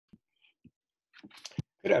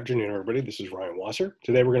Good afternoon, everybody. This is Ryan Wasser.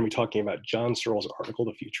 Today we're going to be talking about John Searle's article,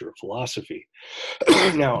 The Future of Philosophy.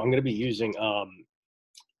 Now, I'm going to be using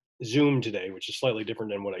Zoom today, which is slightly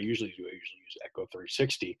different than what I usually do. I usually use Echo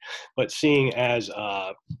 360. But seeing as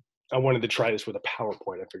I wanted to try this with a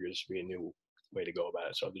PowerPoint, I figured this would be a new way to go about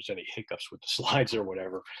it. So if there's any hiccups with the slides or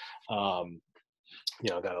whatever, um,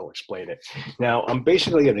 that'll explain it. Now, I'm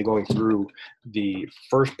basically going to be going through the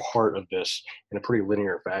first part of this in a pretty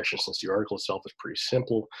linear fashion since the article itself is pretty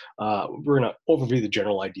simple. We're going to overview the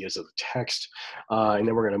general ideas of the text, and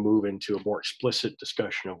then we're going to move into a more explicit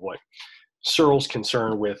discussion of what Searle's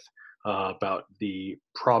concerned with about the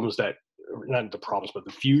problems that, not the problems, but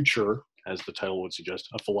the future, as the title would suggest,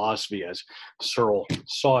 of philosophy as Searle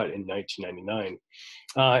saw it in 1999.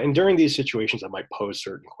 And during these situations, I might pose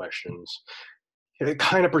certain questions,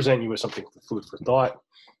 kind of present you with something for food for thought.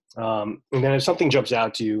 And then if something jumps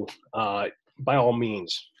out to you, by all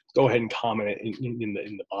means, go ahead and comment it in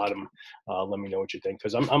the bottom. Let me know what you think,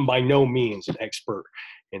 because I'm by no means an expert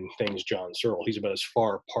in things John Searle. He's about as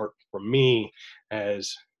far apart from me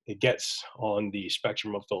as it gets on the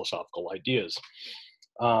spectrum of philosophical ideas.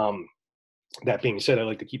 That being said, I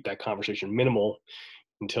like to keep that conversation minimal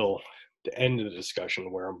until the end of the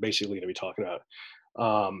discussion, where I'm basically going to be talking about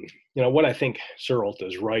what I think Searle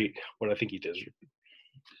does right, what I think he does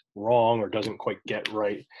wrong or doesn't quite get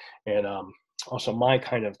right, and also my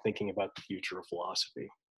kind of thinking about the future of philosophy.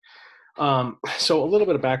 So a little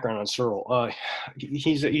bit of background on Searle.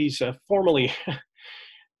 He's formerly,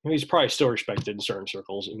 he's probably still respected in certain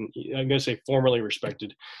circles, and I'm going to say formerly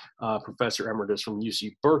respected professor emeritus from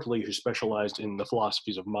UC Berkeley, who specialized in the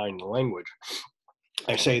philosophies of mind and language.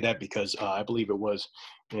 I say that because I believe it was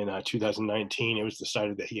in 2019, it was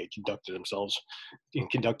decided that he had conducted himself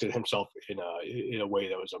in a way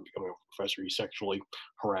that was unbecoming of a professor. He sexually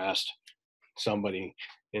harassed somebody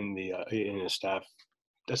in his staff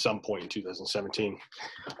at some point in 2017.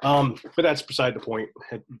 But that's beside the point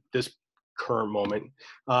at this current moment.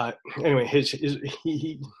 Anyway,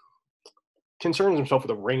 he concerns himself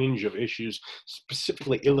with a range of issues,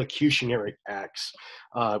 specifically illocutionary acts,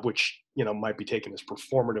 which might be taken as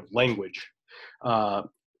performative language,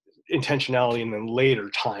 intentionality, and then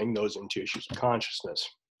later tying those into issues of consciousness.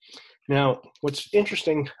 Now, what's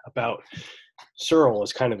interesting about Searle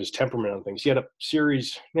is kind of his temperament on things. He had a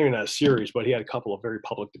series, maybe not a series, but he had a couple of very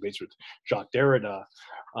public debates with Jacques Derrida,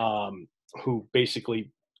 who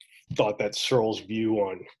basically thought that Searle's view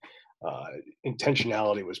on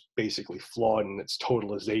intentionality was basically flawed in its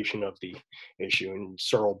totalization of the issue, and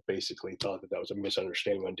Searle basically thought that was a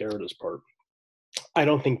misunderstanding on Derrida's part. I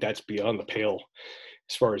don't think that's beyond the pale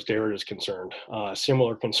as far as Derrida is concerned.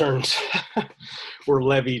 Similar concerns were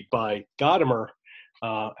levied by Gadamer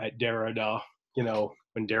at Derrida,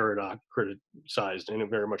 when Derrida criticized, and it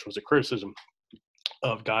very much was a criticism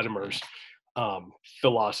of Gadamer's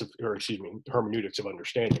philosophy, or excuse me, hermeneutics of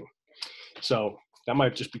understanding. So that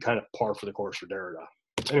might just be kind of par for the course for Derrida.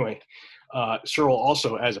 Anyway, Searle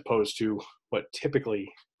also, as opposed to what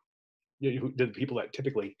typically, the people that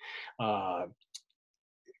typically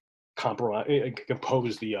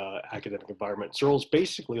compose the academic environment, Searle's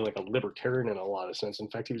basically like a libertarian in a lot of sense. In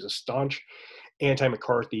fact, he was a staunch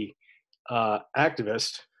anti-McCarthy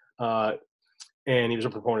activist, and he was a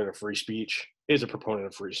proponent of free speech, is a proponent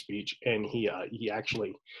of free speech, and he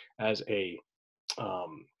actually, as a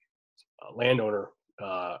landowner,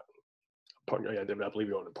 I believe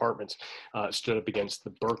he owned apartments, stood up against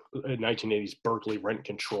the 1980s Berkeley rent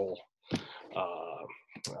control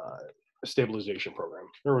stabilization program.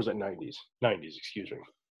 Or was it 90s, excuse me.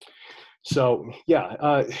 So yeah,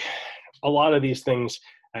 a lot of these things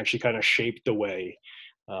actually kind of shaped the way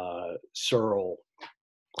Searle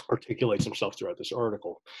articulates himself throughout this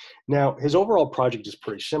article. Now, his overall project is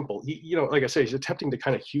pretty simple. Like I say, he's attempting to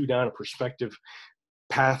kind of hew down a perspective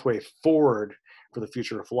pathway forward for the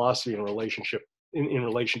future of philosophy in relation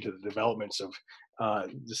to the developments of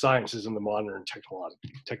the sciences in the modern and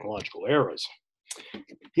technological eras.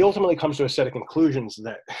 He ultimately comes to a set of conclusions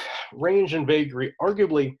that range in vagary,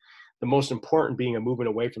 arguably the most important being a movement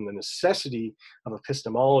away from the necessity of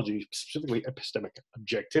epistemology, specifically epistemic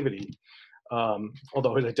objectivity,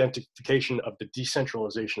 although his identification of the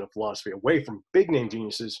decentralization of philosophy away from big-name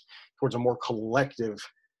geniuses towards a more collective,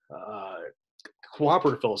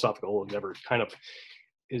 cooperative philosophical endeavor kind of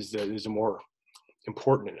is a more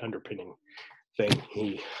important and underpinning thing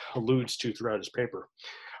he alludes to throughout his paper.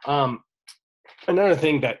 Another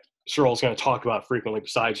thing that Searle is going to talk about frequently,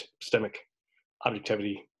 besides epistemic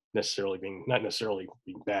objectivity not necessarily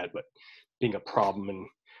being bad, but being a problem in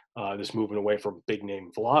this movement away from big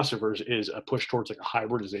name philosophers, is a push towards like a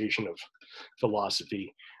hybridization of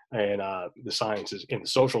philosophy and the sciences, in the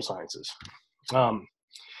social sciences.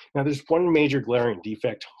 Now, there's one major glaring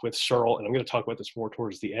defect with Searle, and I'm going to talk about this more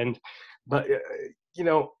towards the end. But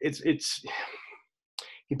it's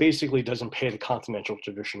he basically doesn't pay the continental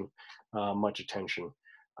tradition much attention,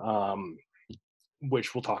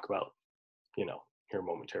 which we'll talk about, here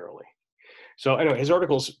momentarily. So anyway, his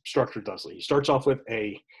article is structured thusly. He starts off with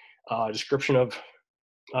a description of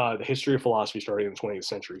the history of philosophy starting in the 20th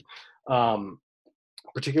century,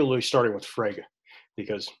 particularly starting with Frege,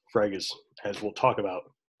 because Frege is, as we'll talk about,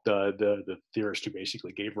 the theorist who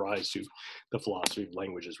basically gave rise to the philosophy of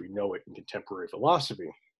language as we know it in contemporary philosophy.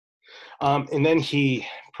 And then he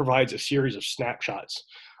provides a series of snapshots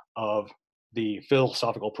of the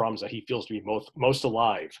philosophical problems that he feels to be most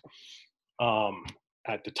alive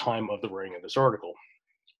at the time of the writing of this article.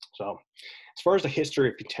 So as far as the history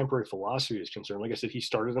of contemporary philosophy is concerned, like I said, he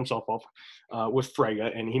started himself off with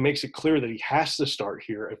Frege, and he makes it clear that he has to start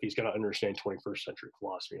here if he's going to understand 21st century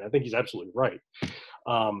philosophy. And I think he's absolutely right.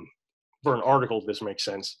 For an article, this makes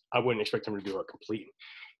sense. I wouldn't expect him to do a complete,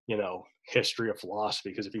 history of philosophy,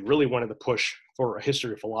 because if he really wanted to push for a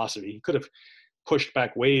history of philosophy, he could have pushed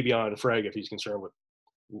back way beyond Frege if he's concerned with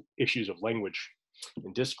issues of language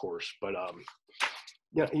and discourse. But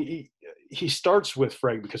he starts with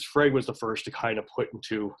Frege because Frege was the first to kind of put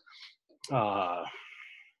into to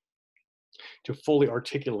fully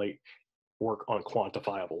articulate work on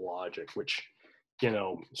quantifiable logic, which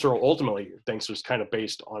Searle ultimately thinks was kind of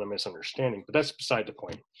based on a misunderstanding, but that's beside the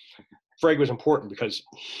point. Frege was important because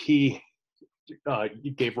he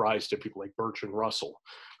gave rise to people like Bertrand Russell,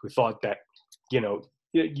 who thought that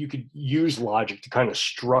you could use logic to kind of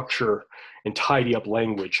structure and tidy up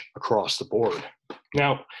language across the board.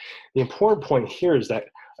 Now, the important point here is that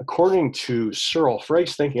according to Searle,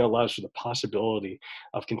 Frege's thinking allows for the possibility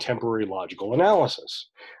of contemporary logical analysis,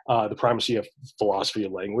 the primacy of philosophy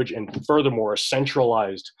of language, and furthermore, a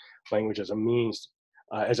centralized language as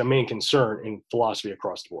a main concern in philosophy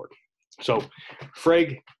across the board. So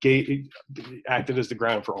Frege acted as the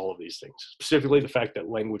ground for all of these things, specifically the fact that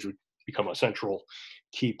language would become a central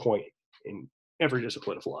key point in every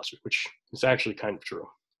discipline of philosophy, which is actually kind of true.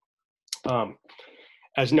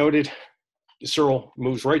 As noted, Searle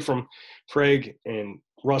moves right from Frege and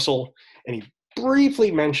Russell, and he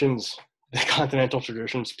briefly mentions the continental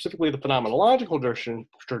tradition, specifically the phenomenological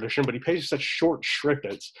tradition, but he pays such short shrift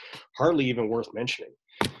that it's hardly even worth mentioning.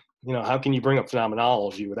 How can you bring up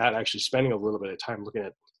phenomenology without actually spending a little bit of time looking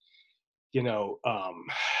at,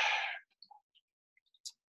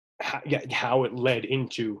 how it led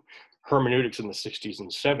into hermeneutics in the 60s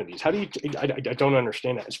and 70s? How do you, I don't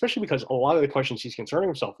understand that, especially because a lot of the questions he's concerning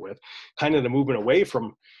himself with, kind of the movement away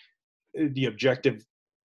from the objective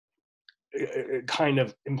kind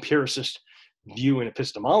of empiricist view in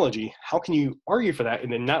epistemology. How can you argue for that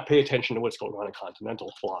and then not pay attention to what's going on in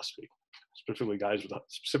continental philosophy, specifically guys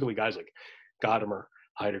like Gadamer,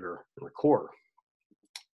 Heidegger, and Ricoeur?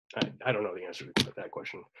 I don't know the answer to that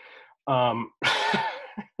question.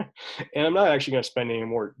 And I'm not actually going to spend any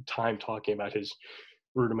more time talking about his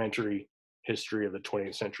rudimentary history of the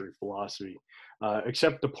 20th century philosophy,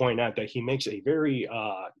 except to point out that he makes a very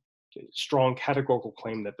strong categorical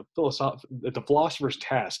claim that the philosopher's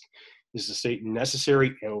task is to state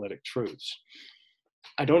necessary analytic truths.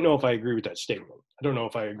 I don't know if I agree with that statement. I don't know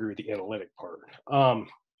if I agree with the analytic part,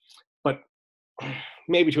 but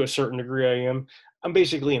maybe to a certain degree I am. I'm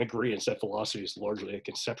basically in agreement that philosophy is largely a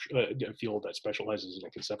field that specializes in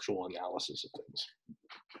a conceptual analysis of things.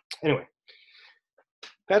 Anyway,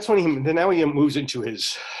 that's when now he moves into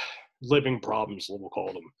his living problems, we'll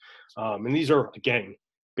call them. And these are, again,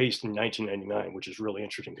 based in 1999, which is really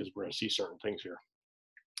interesting because we're going to see certain things here.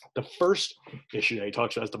 The first issue that he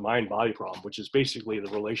talks about is the mind-body problem, which is basically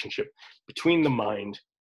the relationship between the mind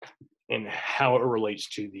and how it relates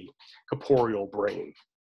to the corporeal brain.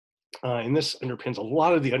 And this underpins a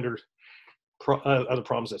lot of the other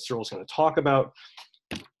problems that Searle's going to talk about.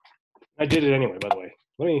 I did it anyway, by the way.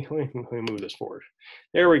 Let me move this forward.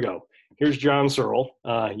 There we go. Here's John Searle.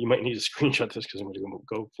 You might need to screenshot this because I'm going to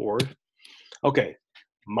go forward. Okay,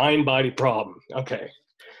 mind-body problem. Okay,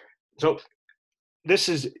 so this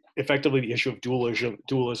is effectively the issue of dualism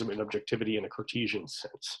and objectivity in a Cartesian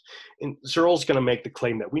sense. And Searle's going to make the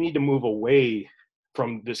claim that we need to move away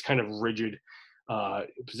from this kind of rigid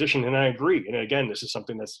position, and I agree. And again, this is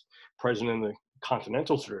something that's present in the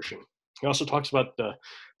continental tradition. He also talks about the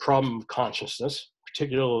problem of consciousness,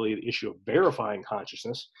 particularly the issue of verifying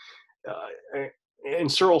consciousness.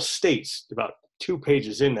 And Searle states about 2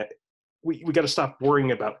 pages in that we got to stop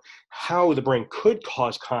worrying about how the brain could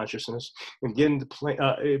cause consciousness and begin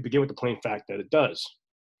with the plain fact that it does.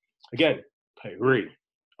 Again, I agree.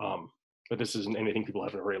 But this isn't anything people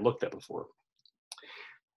haven't already looked at before.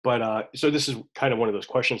 But so this is kind of one of those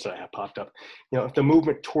questions that I have popped up. If the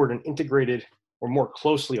movement toward an integrated or more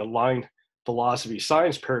closely aligned philosophy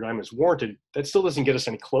science paradigm is warranted, that still doesn't get us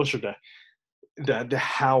any closer to the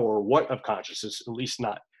how or what of consciousness, at least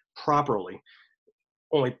not properly,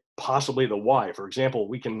 only possibly the why. For example,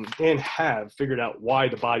 we can and have figured out why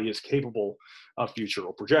the body is capable of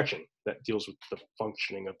futural projection that deals with the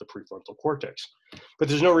functioning of the prefrontal cortex. But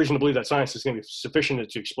there's no reason to believe that science is going to be sufficient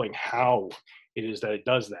to explain how it is that it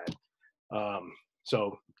does that.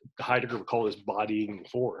 So Heidegger would call this bodying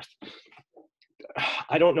forth.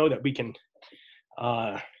 I don't know that we can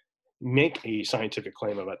make a scientific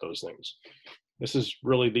claim about those things. This is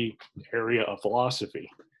really the area of philosophy.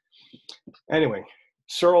 Anyway,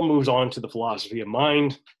 Searle moves on to the philosophy of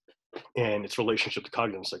mind and its relationship to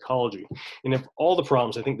cognitive psychology. And of all the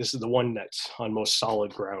problems, I think this is the one that's on most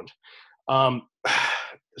solid ground.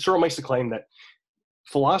 Searle makes the claim that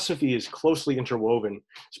philosophy is closely interwoven,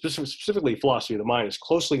 specifically philosophy of the mind is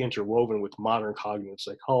closely interwoven with modern cognitive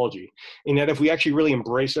psychology. And that if we actually really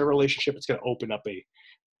embrace that relationship, it's going to open up a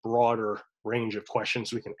broader range of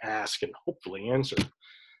questions we can ask and hopefully answer.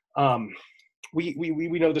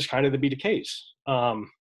 We know this kind of to be the case.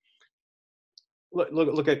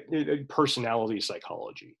 Look at personality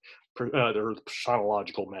psychology, or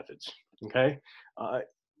personological methods. Okay,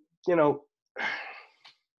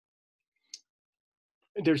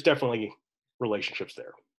 there's definitely relationships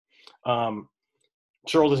there.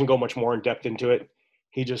 Searle doesn't go much more in depth into it.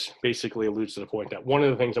 He just basically alludes to the point that one of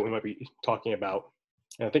the things that we might be talking about,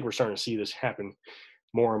 and I think we're starting to see this happen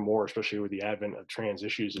more and more, especially with the advent of trans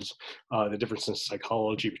issues, is the difference in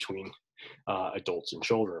psychology between adults and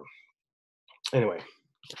children. Anyway,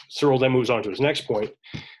 Searle then moves on to his next point,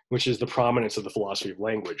 which is the prominence of the philosophy of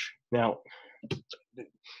language. Now,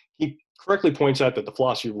 he correctly points out that the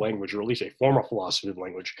philosophy of language, or at least a form of philosophy of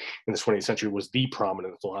language in the 20th century, was the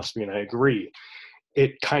prominent philosophy, and I agree.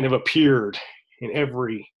 It kind of appeared in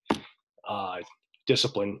every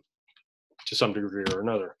discipline to some degree or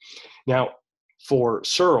another. Now, for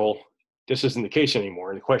Searle, this isn't the case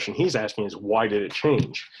anymore. And the question he's asking is, why did it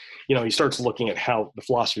change? He starts looking at how the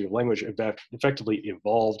philosophy of language effectively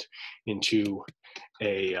evolved into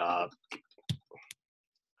a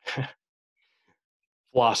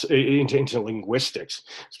philosophy, into linguistics,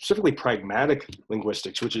 specifically pragmatic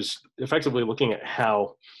linguistics, which is effectively looking at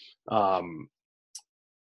how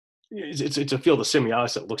it's a field of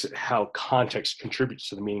semiotics that looks at how context contributes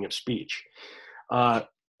to the meaning of speech.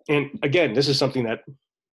 And again, this is something that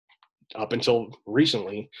up until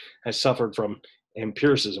recently has suffered from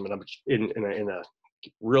empiricism and in a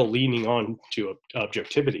real leaning on to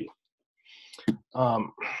objectivity.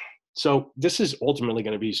 So this is ultimately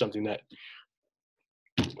going to be something that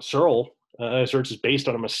Searle asserts is based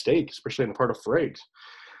on a mistake, especially on the part of Frege.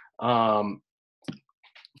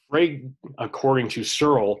 Frege, according to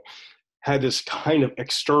Searle, had this kind of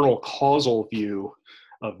external causal view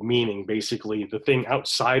of meaning. Basically, the thing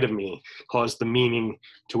outside of me caused the meaning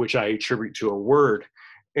to which I attribute to a word.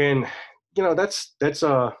 And, that's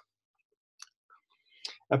a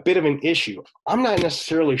bit of an issue. I'm not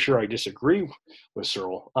necessarily sure I disagree with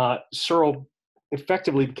Searle. Searle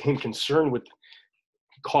effectively became concerned with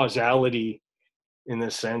causality in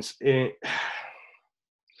this sense.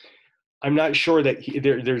 I'm not sure that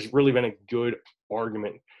there's really been a good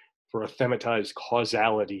argument for a thematized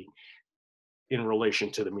causality in relation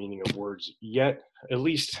to the meaning of words yet, at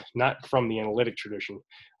least not from the analytic tradition.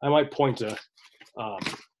 I might point to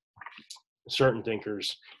certain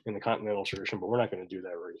thinkers in the continental tradition, but we're not going to do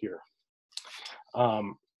that right here.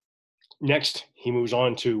 Next, he moves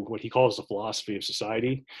on to what he calls the philosophy of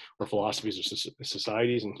society, or philosophies of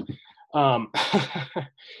societies. And I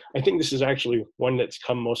think this is actually one that's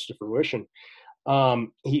come most to fruition.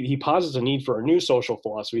 He posits a need for a new social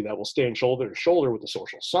philosophy that will stand shoulder to shoulder with the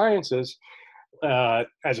social sciences,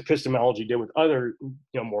 as epistemology did with other,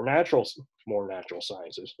 more natural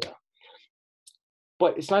sciences. Yeah.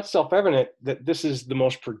 But it's not self-evident that this is the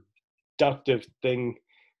most productive thing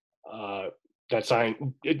that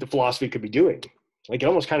the philosophy could be doing. Like, it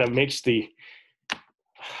almost kind of makes the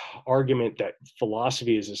argument that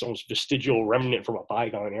philosophy is this almost vestigial remnant from a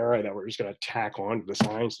bygone era that we're just going to tack on to the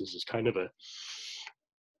sciences is kind of a,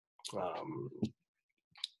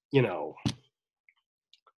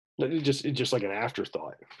 just like an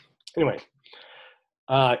afterthought. Anyway,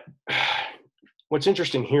 what's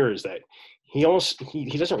interesting here is that he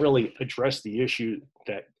doesn't really address the issue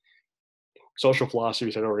that social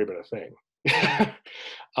philosophies had already been a thing.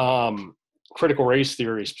 Critical race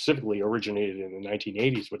theory specifically originated in the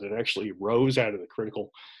 1980s, but it actually rose out of the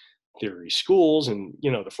critical theory schools and,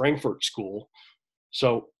 the Frankfurt School.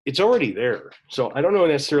 So it's already there. So I don't know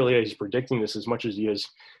necessarily that he's predicting this as much as he is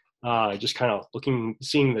just kind of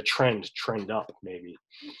seeing the trend up maybe.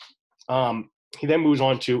 He then moves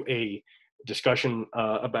on to a discussion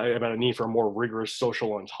about a need for a more rigorous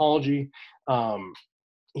social ontology.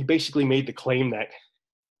 He basically made the claim that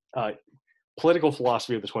political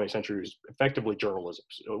philosophy of the 20th century was effectively journalism.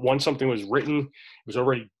 So once something was written, it was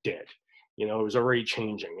already dead. It was already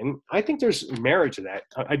changing. And I think there's merit to that.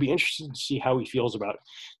 I'd be interested to see how he feels about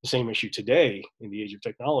the same issue today in the age of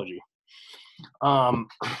technology.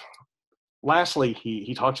 Lastly,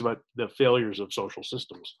 he talks about the failures of social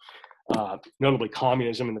systems, notably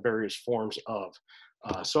communism and the various forms of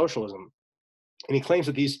socialism. And he claims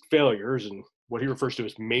that these failures and what he refers to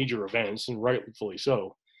as major events, and rightfully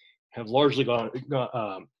so, have largely gone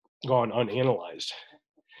unanalyzed.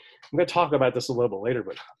 I'm going to talk about this a little bit later,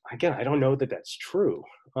 but again, I don't know that that's true.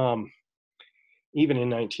 Even in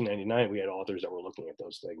 1999, we had authors that were looking at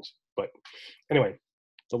those things. But anyway,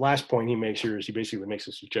 the last point he makes here is he basically makes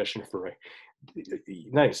a suggestion for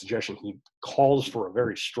not a suggestion, he calls for a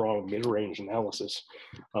very strong mid-range analysis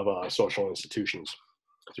of social institutions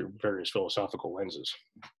through various philosophical lenses.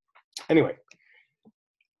 Anyway,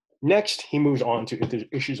 next he moves on to the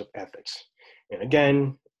issues of ethics. And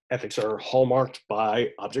again, ethics are hallmarked by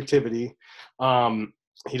objectivity.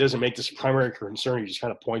 He doesn't make this a primary concern, he just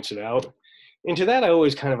kind of points it out. And to that, I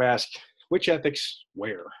always kind of ask, which ethics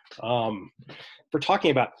where? If we're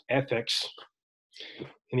talking about ethics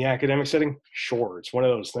in the academic setting, sure, it's one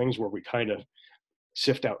of those things where we kind of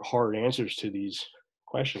sift out hard answers to these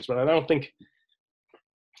questions. But I don't think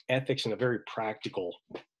ethics in a very practical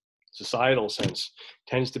societal sense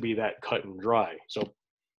tends to be that cut and dry. So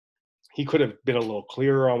he could have been a little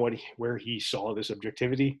clearer on where he saw this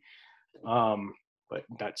objectivity, but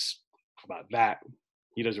that's about that.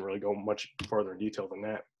 He doesn't really go much further in detail than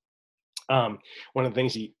that. One of the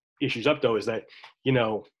things he issues up, though, is that,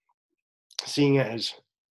 seeing it as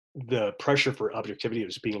the pressure for objectivity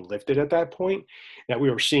was being lifted at that point, that we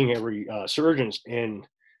were seeing a resurgence in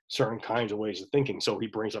certain kinds of ways of thinking. So he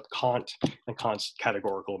brings up Kant and Kant's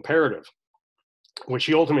categorical imperative, which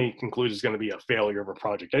he ultimately concludes is going to be a failure of a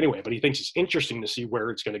project anyway, but he thinks it's interesting to see where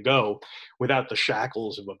it's going to go without the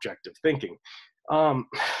shackles of objective thinking. I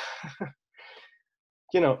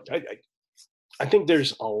think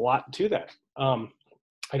there's a lot to that.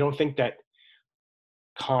 I don't think that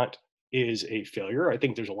Kant is a failure. I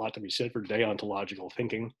think there's a lot to be said for deontological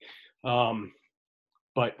thinking,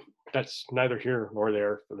 but that's neither here nor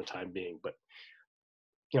there for the time being. But,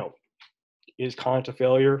 is Kant a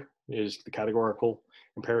failure? Is the categorical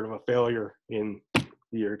imperative a failure in the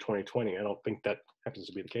year 2020? I don't think that happens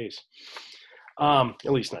to be the case, at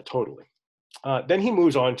least not totally. Then he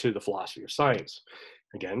moves on to the philosophy of science.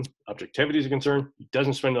 Again, objectivity is a concern. He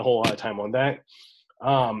doesn't spend a whole lot of time on that.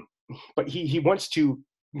 But he wants to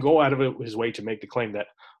go out of his way to make the claim that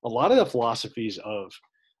a lot of the philosophies of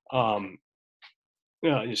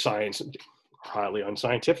science are highly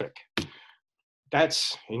unscientific.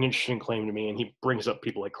 That's an interesting claim to me, and he brings up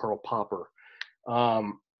people like Karl Popper.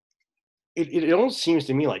 It almost seems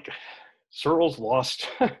to me like Searle's lost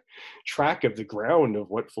track of the ground of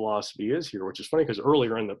what philosophy is here, which is funny because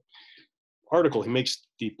earlier in the article, he makes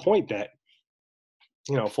the point that,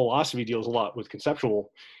 philosophy deals a lot with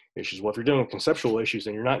conceptual issues. Well, if you're dealing with conceptual issues,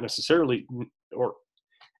 then you're not necessarily or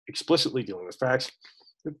explicitly dealing with facts.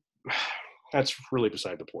 That's really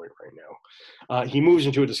beside the point right now. He moves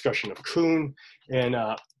into a discussion of Kuhn, and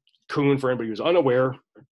Kuhn, for anybody who's unaware,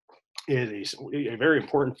 is a very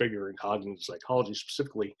important figure in cognitive psychology,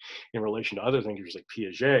 specifically in relation to other thinkers like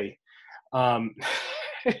Piaget.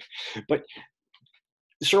 But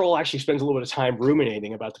Searle actually spends a little bit of time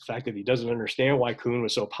ruminating about the fact that he doesn't understand why Kuhn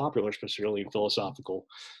was so popular, particularly in philosophical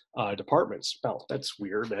departments. Well, that's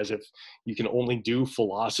weird, as if you can only do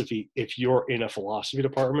philosophy if you're in a philosophy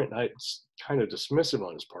department. It's kind of dismissive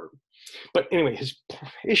on his part. But anyway, his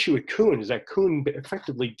issue with Kuhn is that Kuhn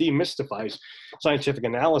effectively demystifies scientific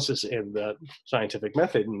analysis and the scientific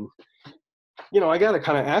method. And, I got to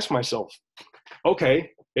kind of ask myself,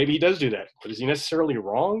 okay, maybe he does do that, but is he necessarily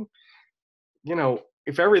wrong?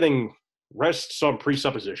 If everything rests on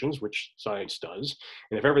presuppositions, which science does,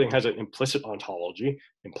 and if everything has an implicit ontology,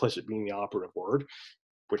 implicit being the operative word,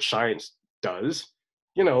 which science does,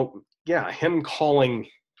 him calling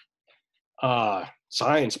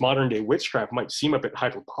science modern day witchcraft might seem a bit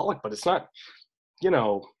hyperbolic, but it's not,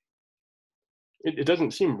 it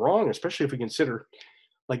doesn't seem wrong, especially if we consider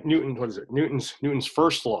like Newton's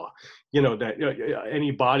first law, that any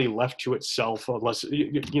body left to itself, unless,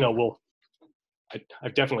 will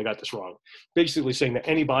I've definitely got this wrong. Basically saying that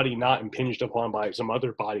any body not impinged upon by some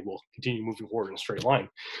other body will continue moving forward in a straight line.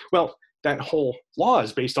 Well, that whole law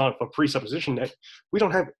is based on a presupposition that we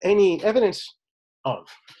don't have any evidence of,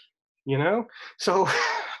 you know? So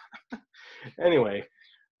anyway,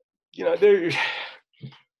 you know, there's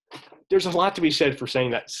a lot to be said for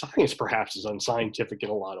saying that science perhaps is unscientific in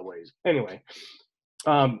a lot of ways. Anyway,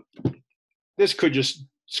 this could just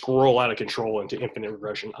scroll out of control into infinite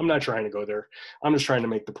regression. I'm not trying to go there. I'm just trying to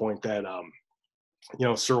make the point that, you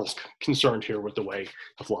know, Searle's concerned here with the way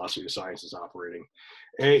the philosophy of science is operating.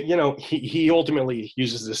 And, you know, he ultimately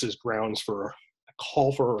uses this as grounds for a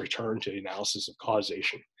call for a return to the analysis of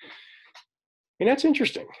causation. And that's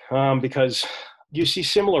interesting because you see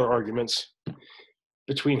similar arguments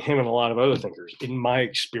between him and a lot of other thinkers. In my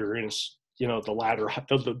experience, you know, the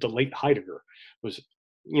late Heidegger was,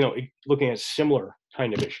 you know, looking at similar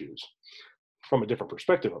kind of issues from a different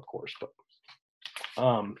perspective, of course. But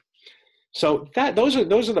so those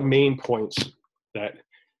are the main points that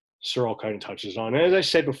Searle kind of touches on. And as I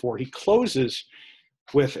said before, he closes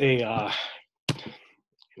with a,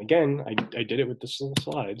 again, I did it with this little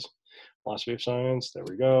slides, philosophy of science. There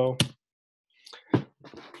we go.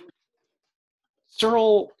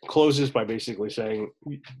 Searle closes by basically saying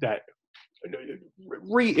that,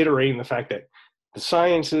 reiterating the fact that the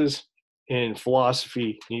sciences and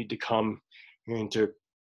philosophy need to come into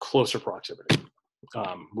closer proximity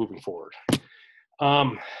moving forward.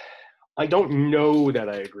 I don't know that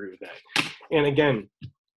I agree with that. And again,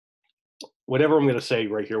 whatever I'm going to say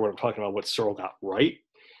right here when I'm talking about what Searle got right,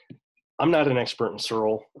 I'm not an expert in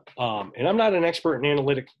Searle, and I'm not an expert in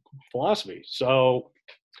analytic philosophy. So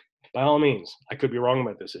by all means, I could be wrong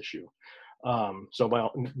about this issue.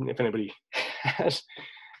 So if anybody has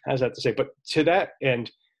that to say, but to that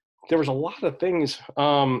end, there was a lot of things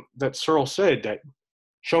that Searle said that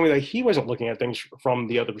show me that he wasn't looking at things from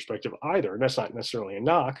the other perspective either. And that's not necessarily a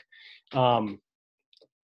knock.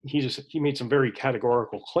 He made some very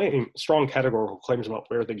strong categorical claims about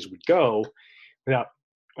where things would go without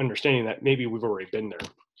understanding that maybe we've already been there.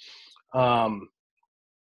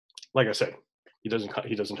 Like I said, he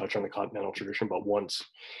doesn't touch on the continental tradition, but once.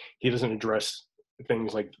 He doesn't address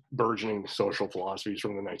things like burgeoning social philosophies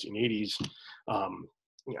from the 1980s.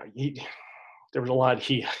 You know, there was a lot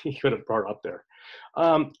he could have brought up there.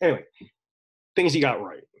 Anyway, things he got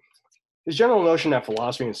right. His general notion that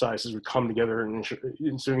philosophy and sciences would come together in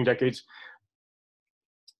ensuing decades,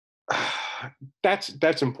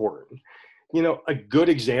 that's important. You know, a good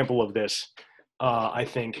example of this, I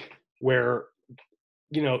think, where,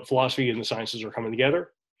 you know, philosophy and the sciences are coming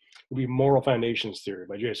together would be Moral Foundations Theory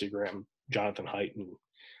by J.C. Graham, Jonathan Haidt, and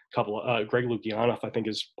a couple of Greg Lukianoff, I think,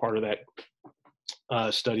 is part of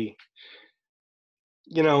that study.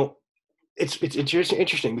 You know, it's just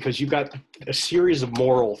interesting because you've got a series of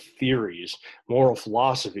moral theories, moral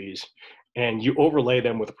philosophies, and you overlay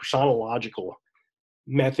them with a personological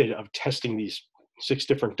method of testing these 6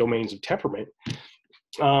 different domains of temperament,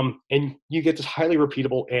 and you get this highly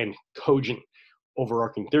repeatable and cogent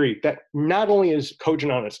overarching theory that not only is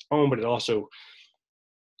cogent on its own, but it also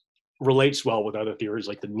relates well with other theories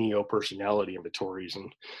like the neo-personality inventories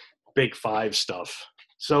and Big Five stuff.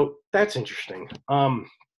 So that's interesting.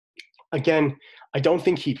 Again, I don't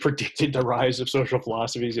think he predicted the rise of social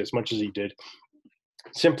philosophies as much as he did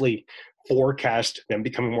simply forecast them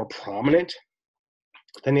becoming more prominent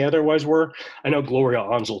than they otherwise were. I know Gloria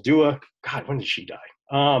Anzaldúa, God, when did she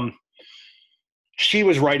die? She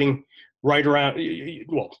was writing right around,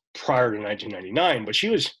 well, prior to 1999, but she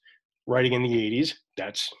was writing in the 80s.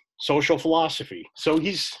 That's social philosophy. So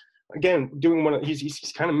he's, again, doing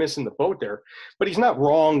he's kind of missing the boat there, but he's not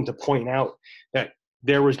wrong to point out that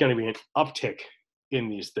there was going to be an uptick in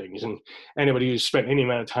these things. And anybody who's spent any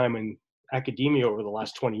amount of time in academia over the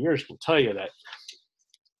last 20 years can tell you that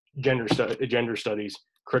gender studies,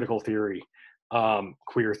 critical theory,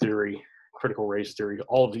 queer theory, critical race theory,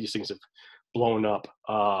 all of these things have blown up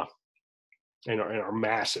and are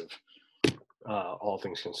massive, all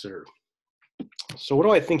things considered. So what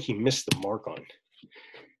do I think he missed the mark on?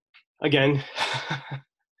 Again,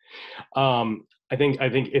 I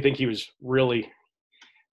think he was really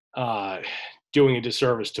doing a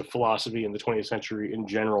disservice to philosophy in the 20th century in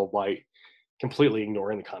general by completely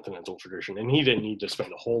ignoring the continental tradition. And he didn't need to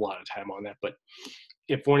spend a whole lot of time on that. But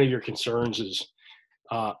if one of your concerns is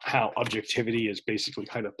how objectivity is basically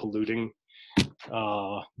kind of polluting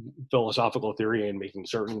philosophical theory and making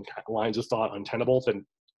certain lines of thought untenable, then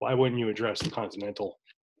why wouldn't you address the continental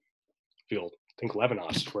field? Think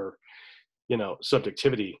Levinas, where, you know,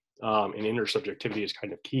 subjectivity and intersubjectivity is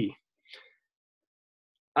kind of key.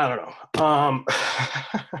 I don't know.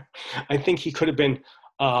 I think he could have been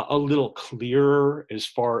a little clearer as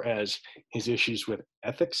far as his issues with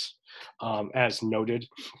ethics. As noted,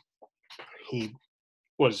 he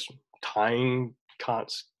was tying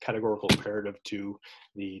Kant's categorical imperative to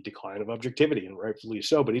the decline of objectivity, and rightfully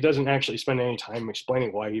so. But he doesn't actually spend any time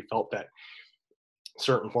explaining why he felt that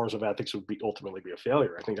certain forms of ethics would ultimately be a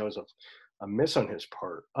failure. I think that was a miss on his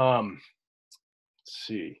part. Let's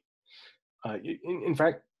see. In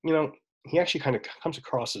fact, he actually kind of comes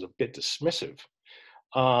across as a bit dismissive.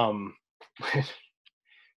 Um,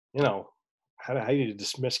 you know, how do you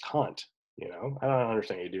dismiss Kant? I don't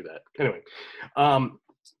understand how you do that. Anyway, um,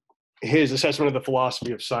 his assessment of the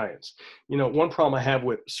philosophy of science. One problem I have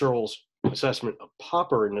with Searle's assessment of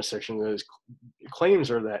Popper in this section is claims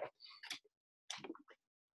are that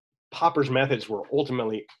Popper's methods were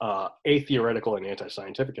ultimately atheoretical and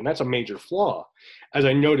anti-scientific, and that's a major flaw. As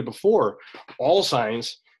I noted before, all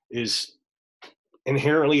science is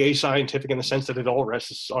inherently ascientific in the sense that it all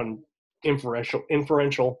rests on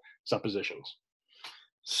inferential suppositions.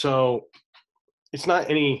 So it's not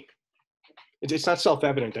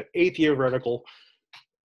self-evident that atheoretical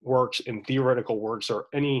works and theoretical works are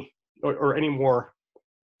any more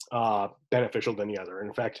beneficial than the other.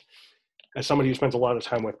 In fact, as somebody who spends a lot of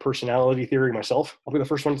time with personality theory myself, I'll be the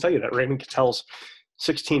first one to tell you that Raymond Cattell's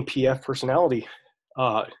 16PF personality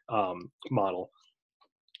model,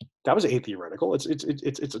 that was atheoretical. It's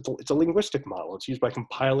a linguistic model. It's used by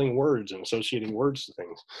compiling words and associating words to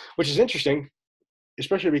things, which is interesting,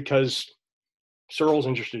 especially because Searle's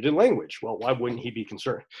interested in language. Well, why wouldn't he be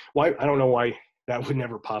concerned? Why? I don't know why that would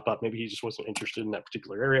never pop up. Maybe he just wasn't interested in that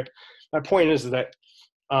particular area. My point is that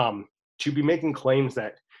to be making claims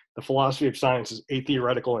that the philosophy of science is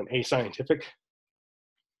atheoretical and ascientific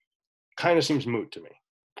kind of seems moot to me.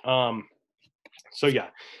 So yeah,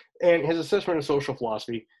 and his assessment of social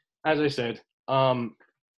philosophy, as I said,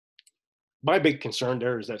 my big concern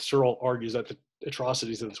there is that Searle argues that the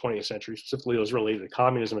atrocities of the 20th century, specifically those related to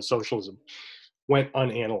communism and socialism, went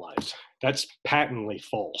unanalyzed. That's patently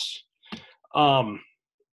false. Okay,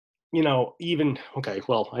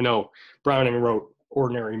 well, I know Browning wrote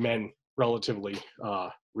Ordinary Men relatively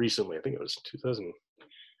recently. I think it was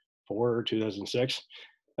 2004 or 2006.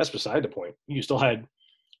 That's beside the point. You still had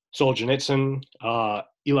Solzhenitsyn,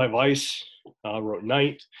 Eli Weiss wrote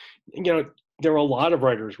Night. There were a lot of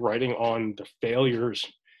writers writing on the failures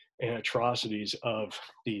and atrocities of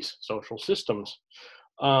these social systems.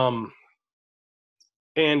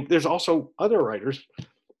 And there's also other writers,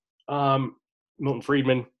 Milton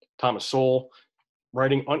Friedman, Thomas Sowell,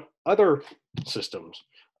 writing on other systems.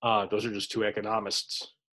 Those are just two economic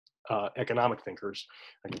thinkers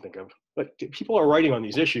I can think of. But people are writing on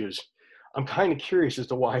these issues. I'm kind of curious as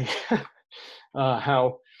to why,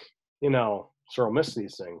 how, Searle missed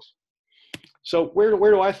these things. So where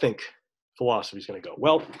do I think philosophy is going to go?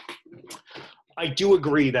 Well, I do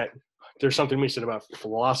agree that there's something we said about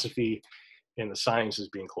philosophy and the sciences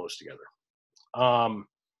being close together.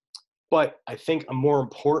 But I think a more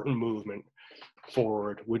important movement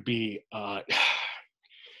forward would be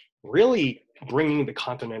really bringing the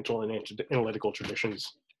continental and analytical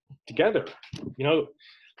traditions together.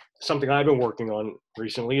 Something I've been working on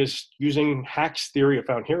recently is using Hack's theory of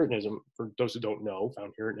Fountainianism. For those who don't know,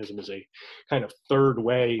 Fountainianism is a kind of third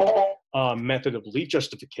way method of belief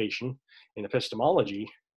justification in epistemology.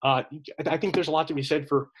 I think there's a lot to be said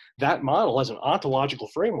for that model as an ontological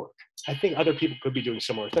framework. I think other people could be doing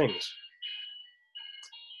similar things.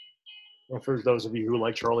 And for those of you who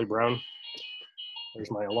like Charlie Brown,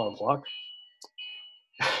 there's my alarm clock.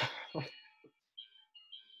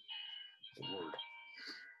 Lord.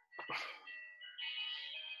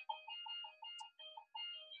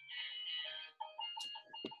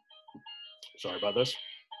 Sorry about this.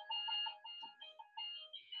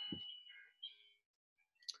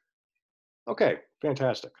 Okay,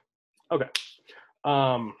 fantastic. Okay.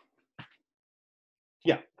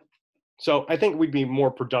 Yeah. So I think we'd be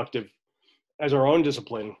more productive as our own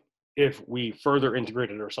discipline if we further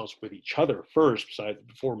integrated ourselves with each other first,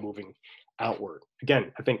 before moving outward.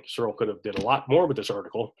 Again, I think Searle could have did a lot more with this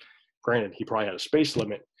article. Granted, he probably had a space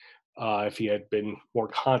limit if he had been more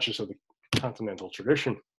conscious of the continental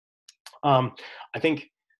tradition. I think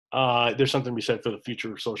there's something to be said for the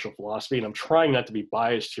future of social philosophy, and I'm trying not to be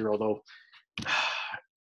biased here, although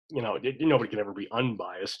nobody can ever be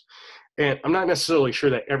unbiased. And I'm not necessarily sure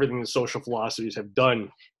that everything the social philosophies have done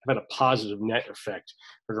have had a positive net effect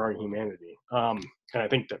regarding humanity. And I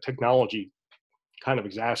think that technology kind of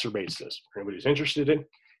exacerbates this. For anybody who's interested in,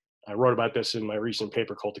 I wrote about this in my recent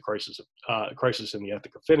paper called "The Crisis in the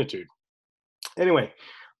Ethic of Finitude." Anyway,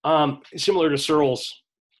 similar to Searle's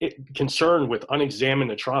concerned with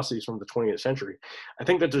unexamined atrocities from the 20th century, I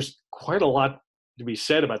think that there's quite a lot to be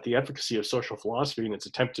said about the efficacy of social philosophy in its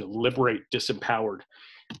attempt to liberate disempowered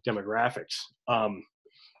demographics.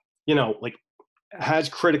 Like, has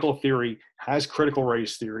critical theory, has critical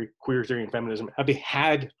race theory, queer theory, and feminism, have they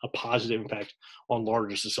had a positive impact on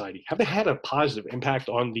larger society? Have they had a positive impact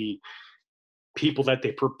on the people that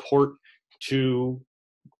they purport to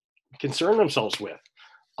concern themselves with?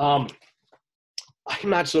 I'm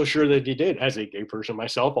not so sure that they did. As a gay person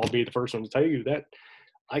myself, I'll be the first one to tell you that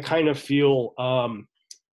I kind of feel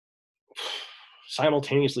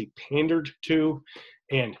simultaneously pandered to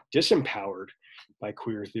and disempowered by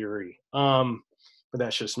queer theory. But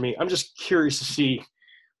that's just me. I'm just curious to see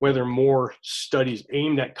whether more studies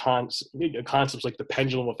aimed at concepts like the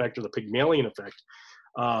pendulum effect or the Pygmalion effect,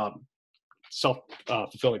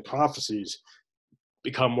 self-fulfilling prophecies,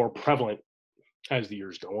 become more prevalent as the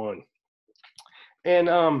years go on. And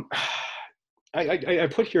I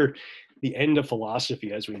put here the end of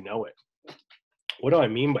philosophy as we know it. What do I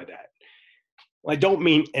mean by that? Well, I don't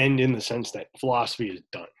mean end in the sense that philosophy is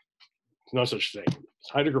done. No such thing. As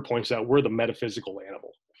Heidegger points out, we're the metaphysical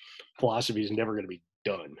animal. Philosophy is never going to be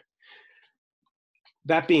done.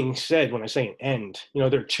 That being said, when I say an end,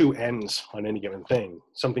 there are two ends on any given thing.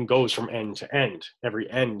 Something goes from end to end. Every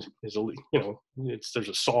end is there's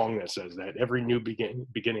a song that says that every new beginning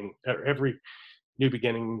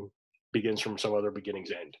begins from some other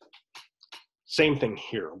beginning's end. Same thing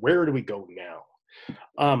here. Where do we go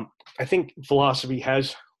now? I think philosophy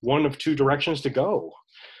has one of two directions to go.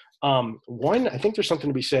 One, I think there's something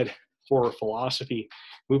to be said for philosophy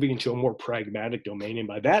moving into a more pragmatic domain. And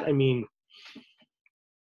by that, I mean,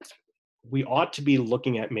 we ought to be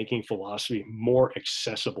looking at making philosophy more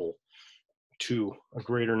accessible to a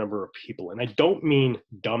greater number of people. And I don't mean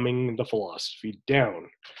dumbing the philosophy down.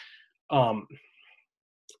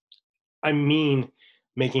 I mean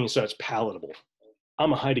making it so it's palatable.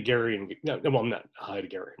 I'm a Heideggerian, well, I'm not a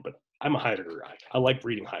Heideggerian, but I'm a Heidegger guy. I like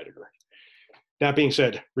reading Heidegger. That being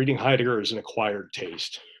said, reading Heidegger is an acquired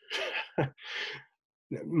taste.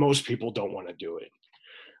 Most people don't want to do it,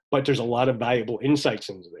 but there's a lot of valuable insights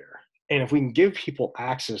into there. And if we can give people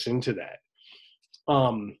access into that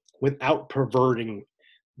without perverting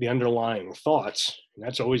the underlying thoughts, and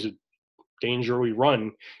that's always a danger we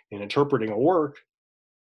run in interpreting a work,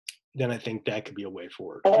 then I think that could be a way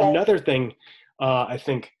forward. Another thing I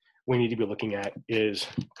think we need to be looking at is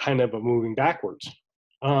kind of a moving backwards.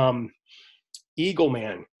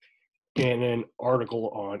 Eagleman, in an article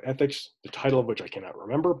on ethics, the title of which I cannot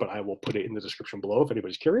remember, but I will put it in the description below if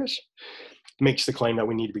anybody's curious, makes the claim that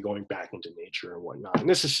we need to be going back into nature and whatnot. And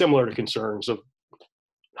this is similar to concerns of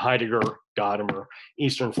Heidegger, Gadamer,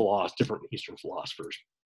 different Eastern philosophers.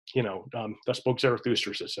 Thus spoke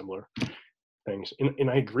Zarathustra says similar things. And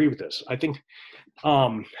I agree with this. I think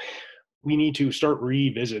we need to start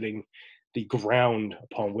revisiting the ground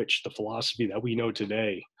upon which the philosophy that we know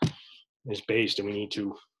today is based, and we need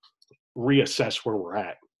to reassess where we're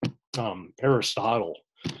at. Aristotle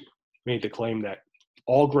made the claim that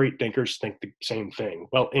all great thinkers think the same thing.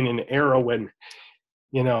 Well, in an era when,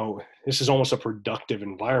 this is almost a productive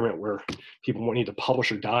environment where people won't need to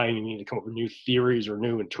publish or die and you need to come up with new theories or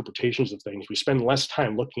new interpretations of things, we spend less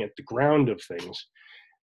time looking at the ground of things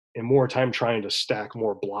and more time trying to stack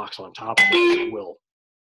more blocks on top of it, if you will.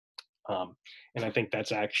 And I think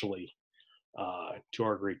that's actually to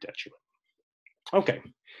our great detriment. Okay,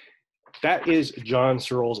 that is John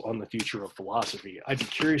Searle's On the Future of Philosophy. I'd be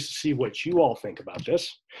curious to see what you all think about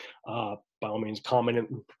this. By all means, comment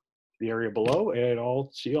in the area below, and I'll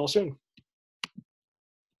see you all soon.